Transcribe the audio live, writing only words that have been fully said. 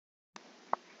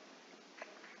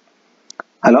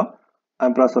Hello,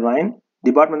 I'm Professor Ryan,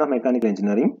 Department of Mechanical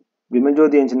Engineering,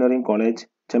 Vimanjyoti Engineering College,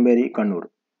 Chamberi, Kannur.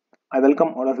 I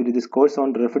welcome all of you to this course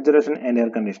on refrigeration and air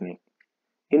conditioning.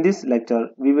 In this lecture,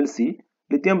 we will see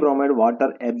lithium bromide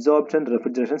water absorption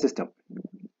refrigeration system.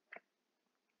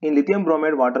 In lithium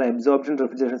bromide water absorption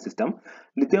refrigeration system,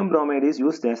 lithium bromide is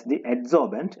used as the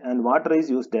adsorbent and water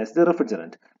is used as the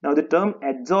refrigerant. Now the term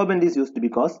adsorbent is used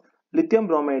because lithium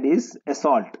bromide is a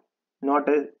salt, not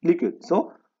a liquid.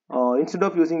 So instead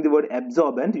of using the word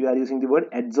absorbent, you are using the word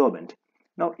adsorbent.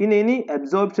 Now in any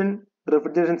absorption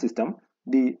refrigeration system,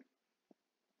 the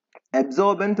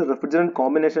absorbent refrigerant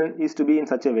combination is to be in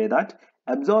such a way that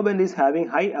absorbent is having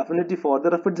high affinity for the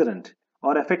refrigerant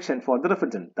or affection for the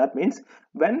refrigerant. That means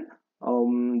when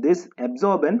this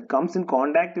absorbent comes in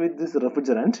contact with this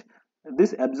refrigerant,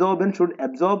 this absorbent should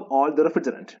absorb all the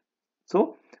refrigerant.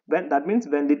 So when that means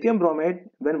when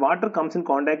water comes in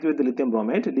contact with the lithium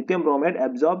bromide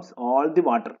absorbs all the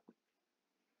water.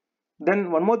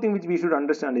 Then one more thing which we should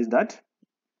understand is that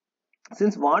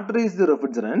since water is the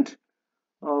refrigerant,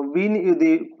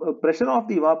 the pressure of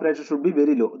the evaporator should be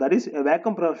very low. That is, a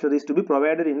vacuum pressure is to be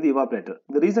provided in the evaporator.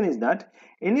 The reason is that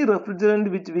any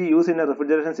refrigerant which we use in a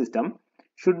refrigeration system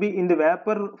should be in the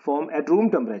vapor form at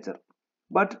room temperature,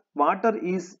 but water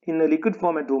is in a liquid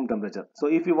form at room temperature. So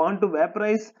if you want to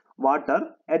vaporize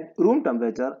water at room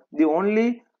temperature, the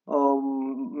only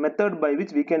method by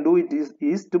which we can do it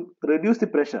is to reduce the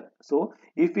pressure. So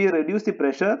if we reduce the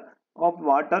pressure of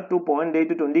water to 0.8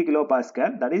 to 20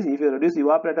 kilopascal, that is, if you reduce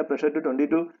evaporator pressure to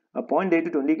 0.8 to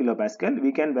 20 kilopascal,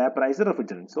 we can vaporize the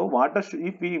refrigerant. So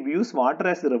if we use water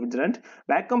as the refrigerant,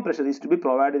 vacuum pressure is to be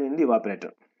provided in the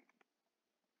evaporator.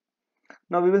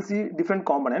 Now we will see different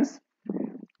components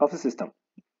of the system.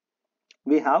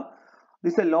 We have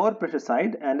this is a lower pressure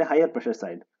side and a higher pressure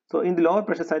side. So in the lower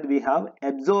pressure side we have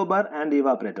absorber and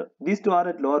evaporator. These two are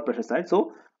at lower pressure side,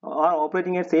 so are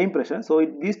operating at same pressure. So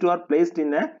these two are placed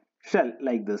in a shell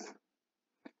like this,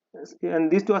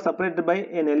 and these two are separated by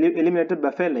an eliminator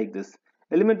buffet like this.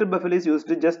 Eliminator buffet is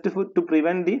used just to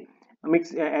prevent the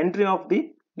entry of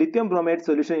the lithium bromide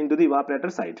solution into the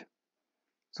evaporator side.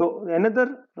 So in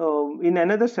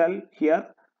another shell here,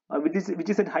 which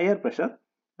is at higher pressure,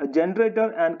 a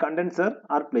generator and condenser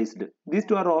are placed. These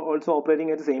two are also operating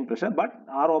at the same pressure, but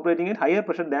are operating at higher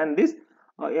pressure than this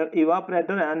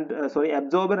evaporator and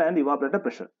absorber and evaporator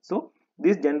pressure. So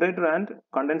this generator and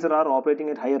condenser are operating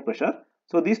at higher pressure.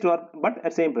 So these two are but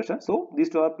at same pressure. So these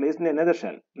two are placed in another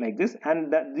shell like this,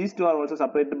 and these two are also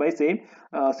separated by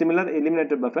similar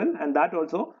eliminator buffet, and that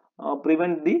also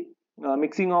prevent the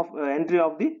mixing of entry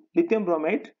of the lithium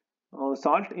bromide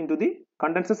salt into the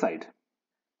condenser side.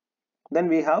 Then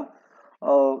we have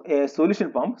a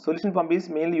solution pump. Solution pump is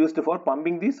mainly used for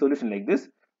pumping the solution like this.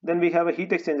 Then we have a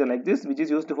heat exchanger like this, which is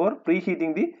used for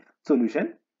preheating the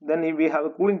solution. Then we have a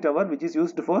cooling tower, which is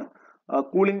used for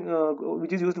cooling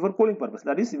purpose.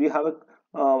 That is, we have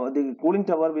the cooling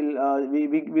tower we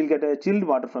will get a chilled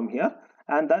water from here,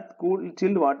 and that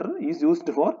chilled water is used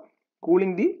for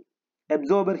cooling the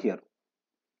absorber here.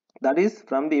 That is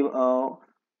from the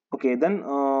okay. Then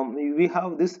we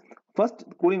have this. First,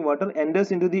 cooling water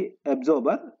enters into the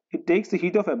absorber. It takes the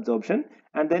heat of absorption,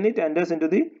 and then it enters into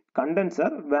the condenser,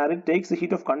 where it takes the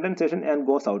heat of condensation and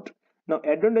goes out. Now,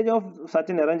 advantage of such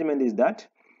an arrangement is that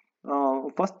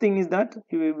first thing is that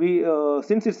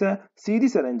since it's a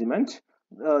series arrangement,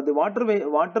 the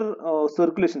water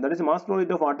circulation, that is mass flow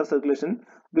rate of water circulation,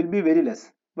 will be very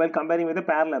less while comparing with a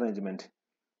parallel arrangement.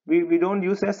 We don't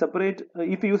use a separate.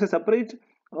 If you use a separate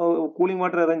cooling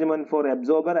water arrangement for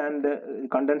absorber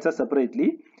and condenser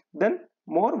separately, then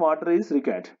more water is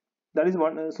required. That is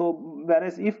one. So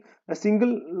whereas if a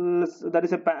single that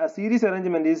is a series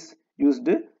arrangement is used,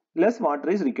 less water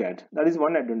is required. That is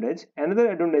one advantage. Another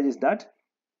advantage is that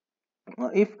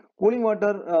if cooling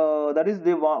water, that is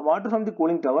the water from the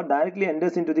cooling tower directly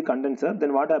enters into the condenser,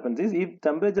 then what happens is, if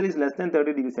temperature is less than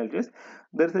 30 degrees Celsius,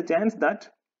 there is a chance that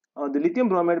the lithium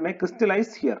bromide may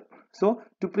crystallize here. So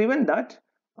to prevent that,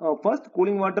 first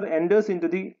cooling water enters into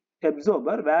the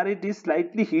absorber where it is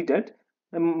slightly heated,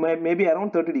 maybe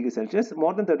around 30 degrees Celsius,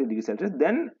 more than 30 degrees Celsius.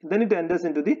 Then it enters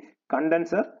into the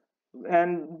condenser,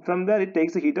 and from there it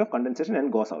takes the heat of condensation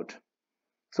and goes out.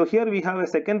 So here we have a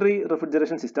secondary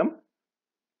refrigeration system.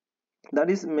 That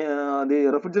is, the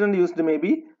refrigerant used may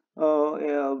be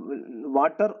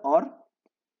water or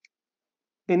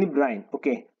any brine.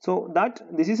 Okay, so that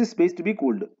this is a space to be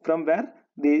cooled, from where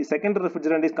the second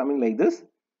refrigerant is coming like this,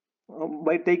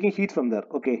 by taking heat from there.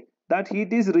 Okay, that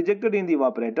heat is rejected in the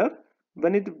evaporator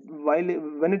when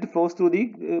it flows through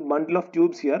the bundle of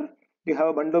tubes here. You have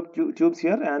a bundle of tubes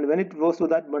here, and when it flows to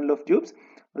that bundle of tubes,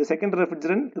 the second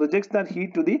refrigerant rejects that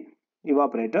heat to the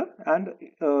evaporator, and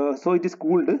so it is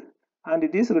cooled and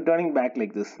it is returning back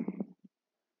like this.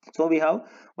 So we have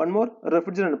one more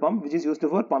refrigerant pump which is used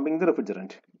for pumping the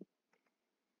refrigerant.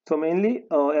 So mainly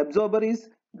absorber is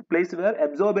the place where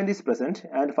absorbent is present,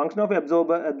 and function of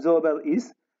absorber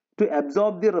is to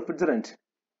absorb the refrigerant.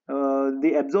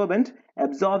 The absorbent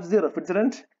absorbs the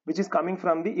refrigerant which is coming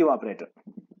from the evaporator.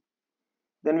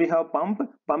 Then we have pump.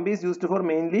 Pump is used for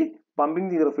mainly pumping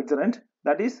the refrigerant,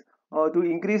 that is to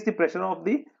increase the pressure of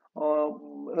the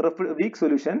weak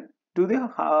solution to the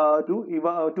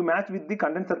to match with the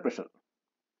condenser pressure.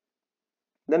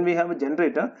 Then we have a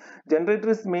generator. Generator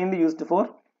is mainly used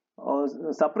for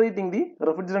separating the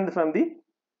refrigerant from the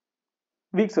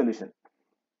weak solution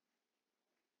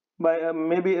by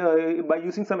by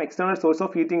using some external source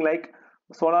of heating like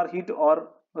solar heat or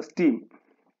steam.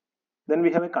 Then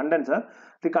we have a condenser.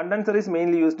 The condenser is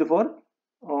mainly used for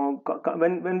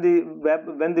when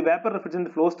the vapor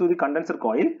refrigerant flows to the condenser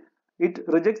coil, it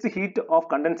rejects the heat of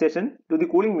condensation to the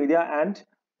cooling media, and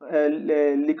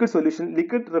liquid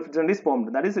refrigerant is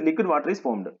formed, that is liquid water is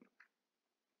formed.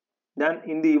 Then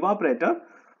in the evaporator,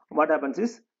 what happens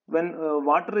is when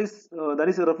water is that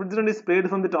is refrigerant is sprayed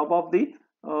from the top of the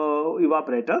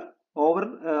evaporator over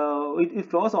it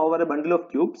flows over a bundle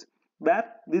of tubes where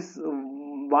this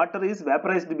water is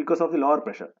vaporized because of the lower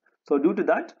pressure. So due to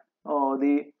that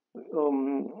the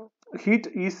heat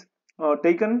is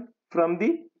taken from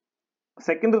the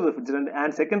secondary refrigerant,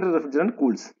 and secondary refrigerant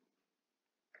cools.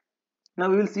 Now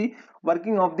we will see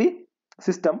working of the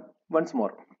system once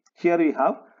more. Here we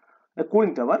have a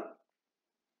cooling tower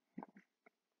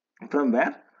from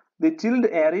where the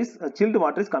chilled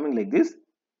water is coming like this.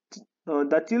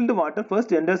 The chilled water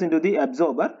first enters into the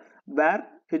absorber where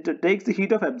it takes the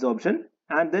heat of absorption,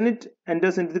 and then it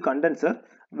enters into the condenser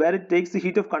where it takes the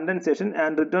heat of condensation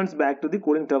and returns back to the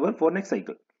cooling tower for next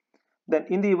cycle. Then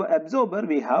in the absorber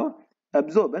we have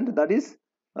absorbent, that is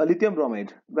lithium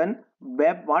bromide. When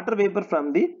water vapor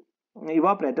from the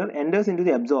evaporator enters into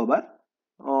the absorber,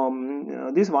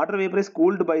 this water vapor is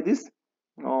cooled by this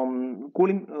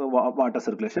cooling water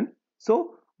circulation.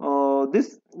 So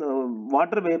this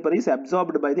water vapor is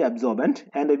absorbed by the absorbent,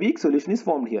 and a weak solution is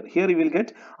formed here. Here you will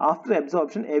get, after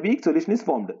absorption, a weak solution is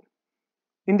formed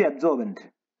in the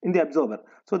absorber.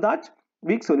 So that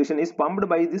weak solution is pumped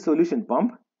by the solution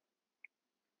pump.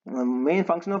 Main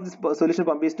function of this solution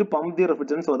pump is to pump the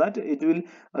refrigerant so that it will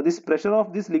this pressure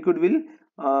of this liquid will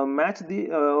match the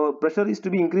pressure is to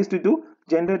be increased to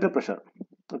generator pressure.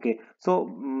 Okay, so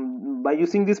by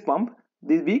using this pump,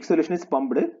 the weak solution is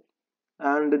pumped,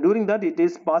 and during that it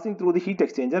is passing through the heat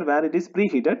exchanger where it is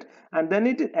preheated, and then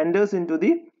it enters into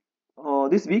the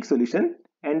this weak solution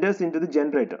enters into the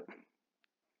generator.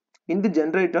 In the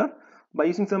generator, by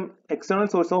using some external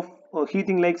source of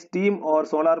heating like steam or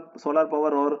solar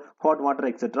power or hot water,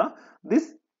 etc.,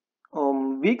 this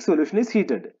weak solution is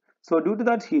heated. So due to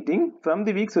that heating from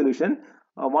the weak solution,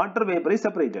 water vapor is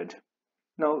separated.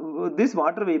 Now this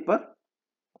water vapor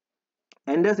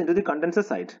enters into the condenser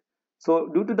side. So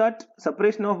due to that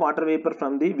separation of water vapor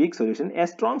from the weak solution, a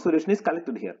strong solution is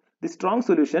collected here. The strong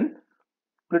solution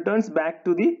returns back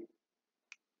to the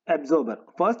absorber.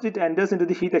 First it enters into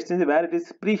the heat exchanger where it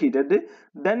is preheated,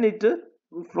 then it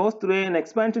flows through an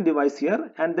expansion device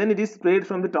here, and then it is sprayed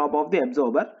from the top of the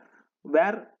absorber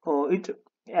where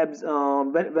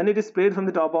when it is sprayed from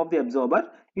the top of the absorber,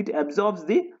 it absorbs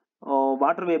the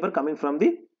water vapor coming from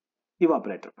the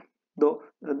evaporator. So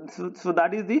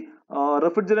that is the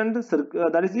refrigerant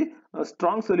that is the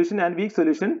strong solution and weak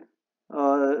solution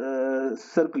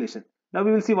circulation. Now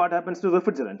we will see what happens to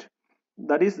refrigerant,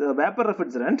 that is vapor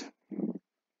refrigerant,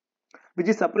 which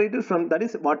is separated from, that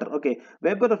is water. Okay,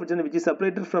 vapor refrigerant which is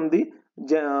separated from the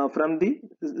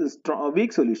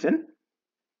weak solution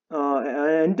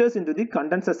enters into the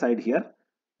condenser side here,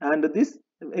 and this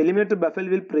eliminator buffel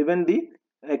will prevent the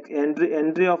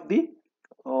entry of the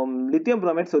lithium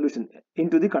bromide solution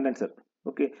into the condenser.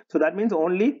 Okay, so that means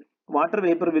only water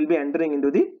vapor will be entering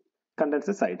into the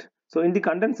condenser side. So in the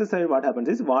condenser side, what happens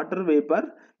is water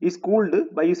vapor is cooled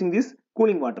by using this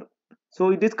cooling water, so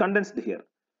it is condensed here.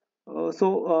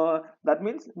 That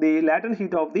means the latent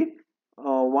heat of the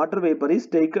water vapor is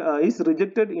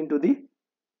rejected into the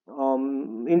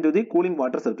cooling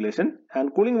water circulation,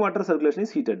 and cooling water circulation is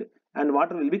heated and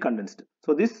water will be condensed.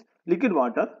 So this liquid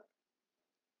water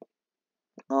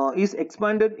is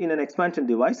expanded in an expansion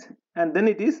device, and then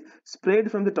it is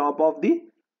sprayed from the top of the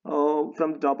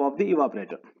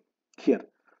evaporator here.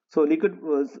 So liquid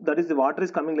that is the water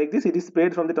is coming like this, it is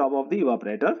sprayed from the top of the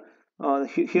evaporator.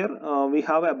 Here we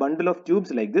have a bundle of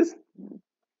tubes like this,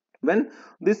 When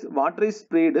this water is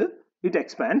sprayed, it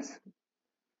expands.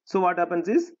 So what happens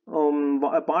is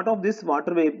a part of this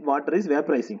water is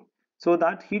vaporizing. So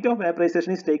that heat of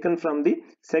vaporization is taken from the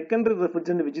secondary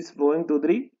refrigerant which is flowing through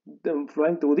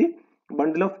the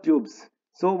bundle of tubes.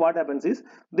 So what happens is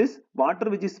this water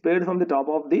which is sprayed from the top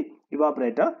of the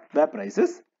evaporator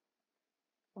vaporizes,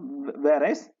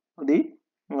 whereas the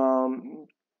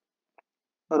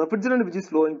refrigerant which is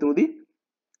flowing through the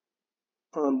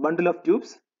bundle of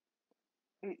tubes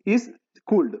is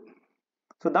cooled.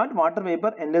 So that water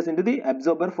vapor enters into the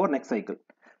absorber for next cycle.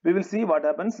 We will see what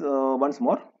happens once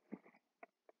more.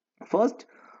 First,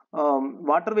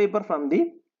 water vapor from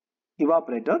the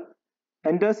evaporator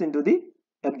enters into the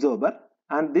absorber,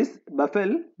 and this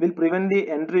buffel will prevent the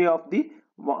entry of the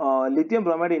lithium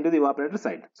bromide into the evaporator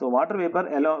side. So water vapor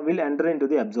will enter into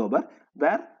the absorber,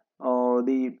 where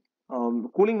the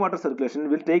cooling water circulation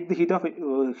will take the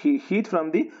heat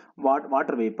from the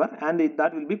water vapor, and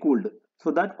that will be cooled. So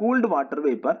that cooled water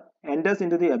vapor enters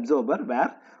into the absorber,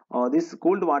 where this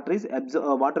cooled water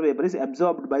vapor is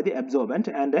absorbed by the absorbent,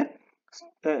 and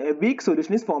a weak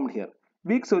solution is formed here.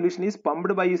 Weak solution is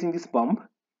pumped by using this pump,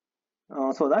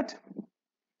 so that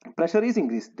pressure is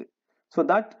increased. So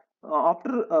that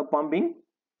after pumping,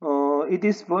 it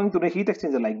is flowing through a heat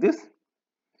exchanger like this,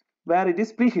 where it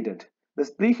is preheated.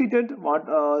 This preheated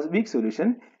weak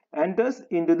solution enters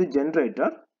into the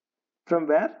generator, from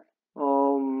where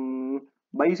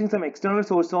by using some external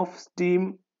source of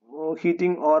steam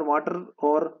heating, or water,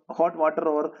 or hot water,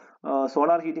 or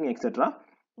solar heating, etc.,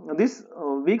 this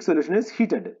weak solution is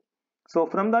heated. So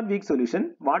from that weak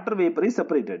solution, water vapor is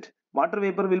separated. Water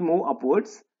vapor will move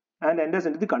upwards and enters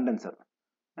into the condenser.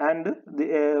 And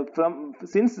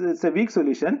since it's a weak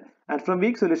solution, and from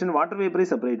weak solution water vapor is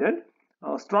separated,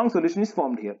 strong solution is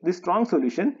formed here. This strong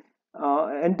solution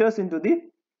enters into the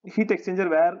heat exchanger,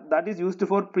 where that is used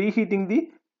for preheating the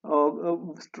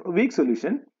weak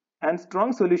solution, and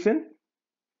strong solution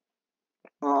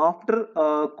after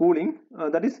cooling,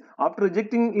 that is after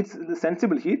rejecting its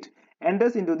sensible heat,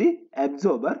 enters into the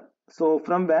absorber. So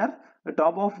from where the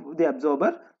top of the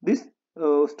absorber, this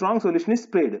strong solution is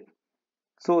sprayed.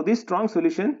 So this strong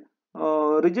solution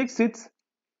rejects its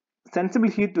sensible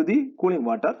heat to the cooling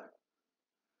water,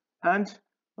 and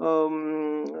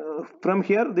from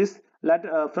here this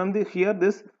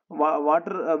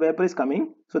water vapor is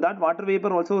coming. So that water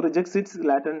vapor also rejects its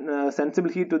latent sensible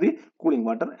heat to the cooling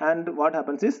water, and what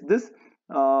happens is this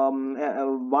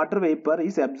water vapor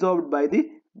is absorbed by the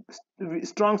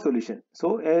strong solution.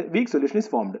 So a weak solution is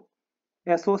formed.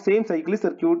 Yeah, so same cycle is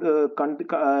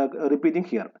repeating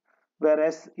here.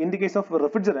 Whereas in the case of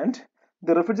refrigerant,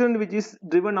 the refrigerant which is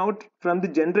driven out from the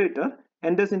generator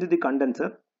enters into the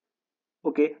condenser.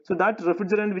 Okay, so that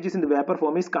refrigerant which is in the vapor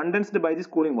form is condensed by this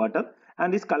cooling water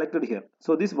and is collected here.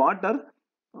 So this water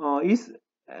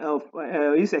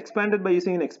is expanded by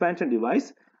using an expansion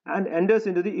device and enters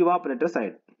into the evaporator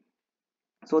side.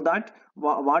 So that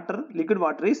liquid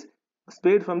water is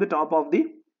sprayed from the top of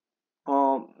the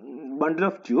bundle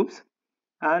of tubes,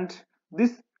 and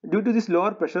due to this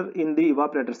lower pressure in the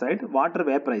evaporator side, water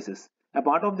vaporizes. A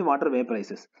part of the water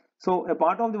vaporizes. So a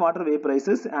part of the water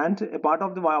vaporizes, and a part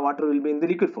of the water will be in the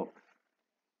liquid form.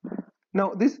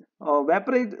 Now this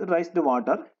vaporized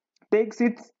water takes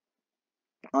its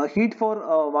heat for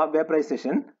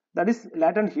vaporization, that is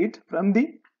latent heat, from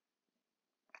the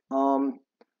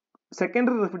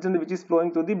secondary refrigerant which is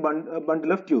flowing through the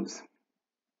bundle of tubes.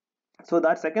 So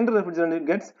that secondary refrigerant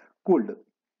gets cooled.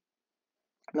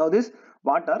 Now this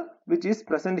water which is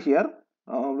present here,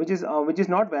 which is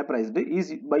not vaporized,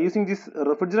 is by using this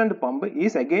refrigerant pump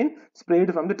is again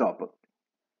sprayed from the top.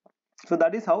 So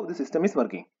that is how the system is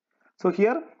working. So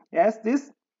here, as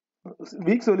this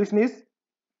weak solution is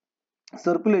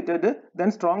circulated,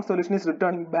 then strong solution is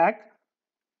returning back,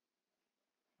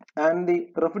 and the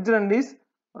refrigerant is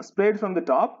sprayed from the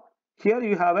top. Here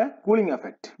you have a cooling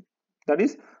effect. That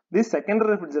is, this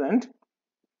secondary refrigerant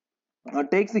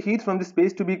takes the heat from the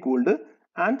space to be cooled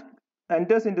and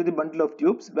enters into the bundle of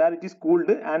tubes, where it is cooled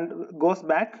and goes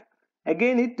back.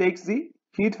 Again it takes the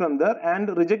heat from there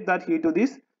and reject that heat to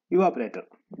this evaporator.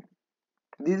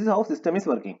 This is how system is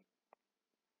working.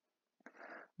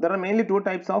 There are mainly two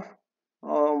types of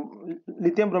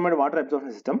lithium bromide water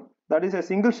absorption system, that is a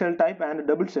single shell type and a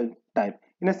double shell type.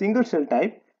 In a single shell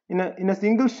type, in a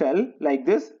single shell like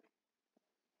this,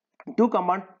 two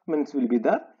compartments will be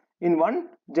there. In one,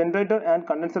 generator and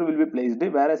condenser will be placed,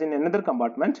 whereas in another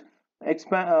compartment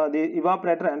the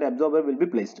evaporator and absorber will be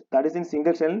placed. That is in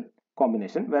single shell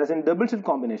combination. Whereas in double shell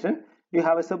combination, you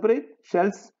have a separate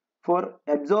shells for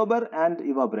absorber and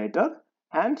evaporator,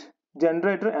 and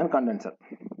generator and condenser.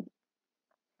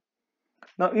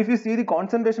 Now if you see the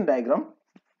concentration diagram,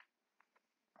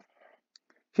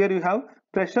 here you have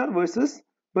pressure versus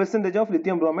percentage of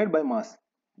lithium bromide by mass.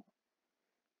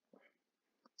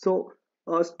 So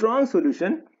a strong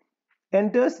solution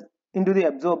enters into the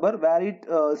absorber, where it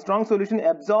strong solution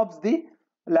absorbs the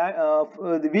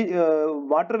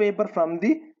water vapor from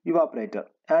the evaporator,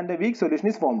 and a weak solution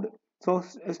is formed. So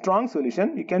a strong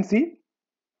solution, you can see,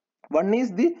 one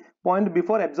is the point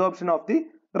before absorption of the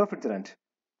refrigerant,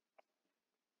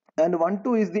 and 1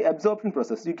 2 is the absorption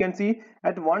process. You can see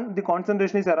at 1 the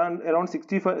concentration is around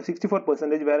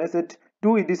 64%, whereas at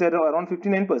 2 it is at around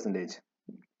 59%.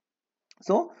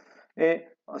 So a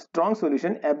strong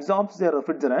solution absorbs the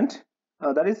refrigerant,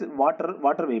 that is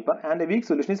water vapor, and a weak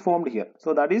solution is formed here.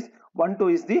 So that is 1 2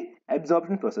 is the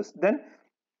absorption process. Then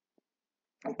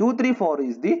 2 3 4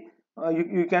 is the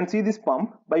you can see this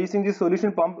pump. By using this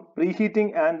solution pump,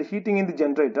 preheating and heating in the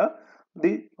generator,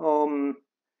 the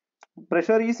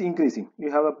pressure is increasing.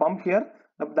 You have a pump here,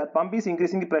 that pump is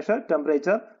increasing the pressure,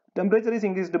 temperature is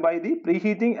increased by the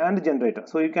preheating and generator.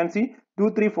 So you can see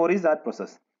 2 3 4 is that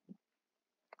process.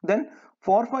 Then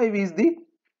 4 5 is the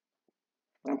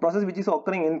process which is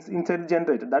occurring inside the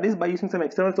generator. That is, by using some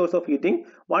external source of heating,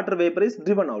 water vapor is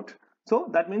driven out. So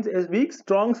that means a weak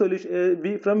strong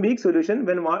solution, from weak solution,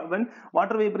 when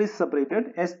water vapor is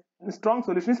separated, a strong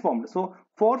solution is formed. So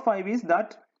 4 5 is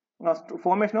that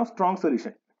formation of strong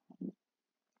solution.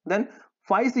 Then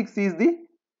 5 6 is the,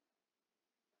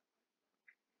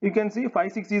 you can see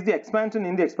 5 6 is the expansion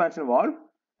in the expansion valve,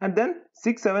 and then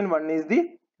 6 7 1 is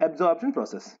the absorption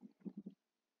process.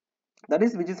 That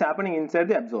is, which is happening inside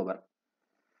the absorber.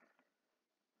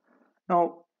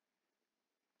 Now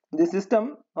the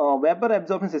system, vapor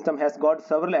absorption system, has got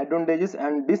several advantages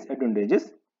and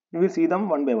disadvantages. We will see them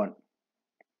one by one.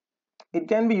 It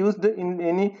can be used in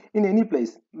any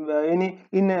place,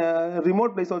 in a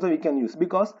remote place also we can use,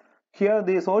 because here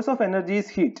the source of energy is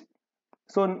heat,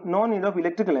 so no need of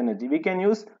electrical energy. We can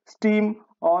use steam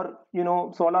or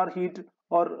solar heat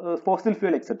or fossil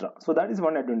fuel, etc. So that is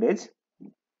one advantage.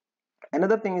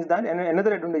 Another thing is that,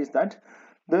 another advantage is that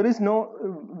there is no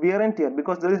wear and tear,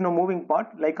 because there is no moving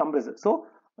part like compressor. So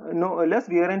less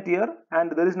wear and tear,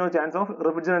 and there is no chance of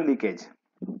refrigerant leakage.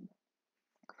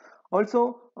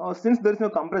 Also, since there is no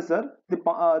compressor, the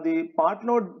part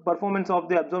load performance of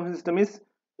the absorption system is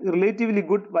relatively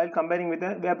good while comparing with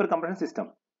a vapor compression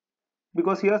system,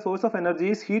 because here source of energy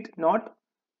is heat, not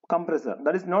compressor.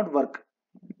 That is not work.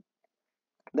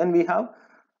 Then we have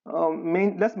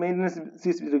less maintenance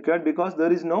is required, because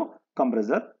there is no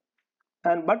compressor,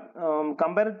 and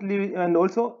comparatively, and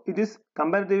also it is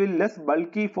comparatively less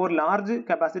bulky for large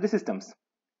capacity systems.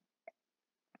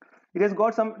 It has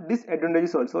got some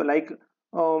disadvantages also, like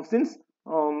since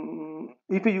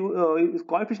if you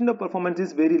coefficient of performance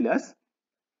is very less,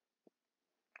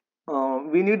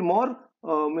 we need more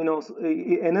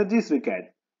energy is required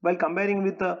while comparing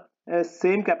with the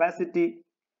same capacity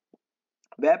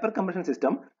vapor compression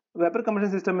system. Vapor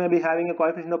compression system may be having a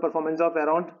coefficient of performance of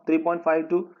around 3.5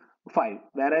 to 5,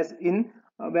 whereas in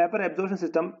vapor absorption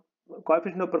system,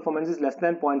 coefficient of performance is less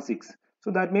than 0.6.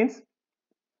 So that means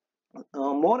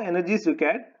more energy is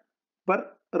required per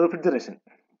refrigeration.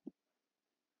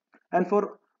 And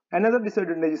for another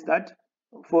disadvantage is that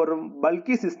for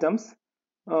bulky systems,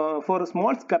 for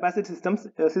small capacity systems,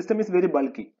 system is very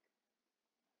bulky,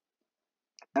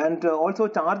 and also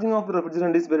charging of the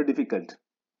refrigerant is very difficult.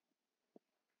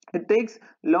 It takes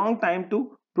long time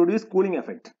to produce cooling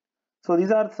effect. So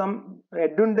these are some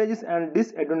advantages and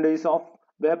disadvantages of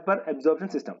vapor absorption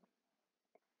system.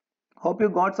 Hope you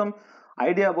got some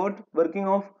idea about working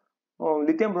of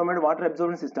lithium bromide water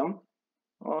absorption system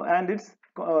and its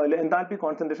enthalpy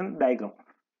concentration diagram.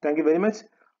 Thank you very much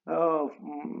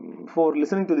for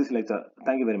listening to this lecture.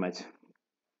 Thank you very much.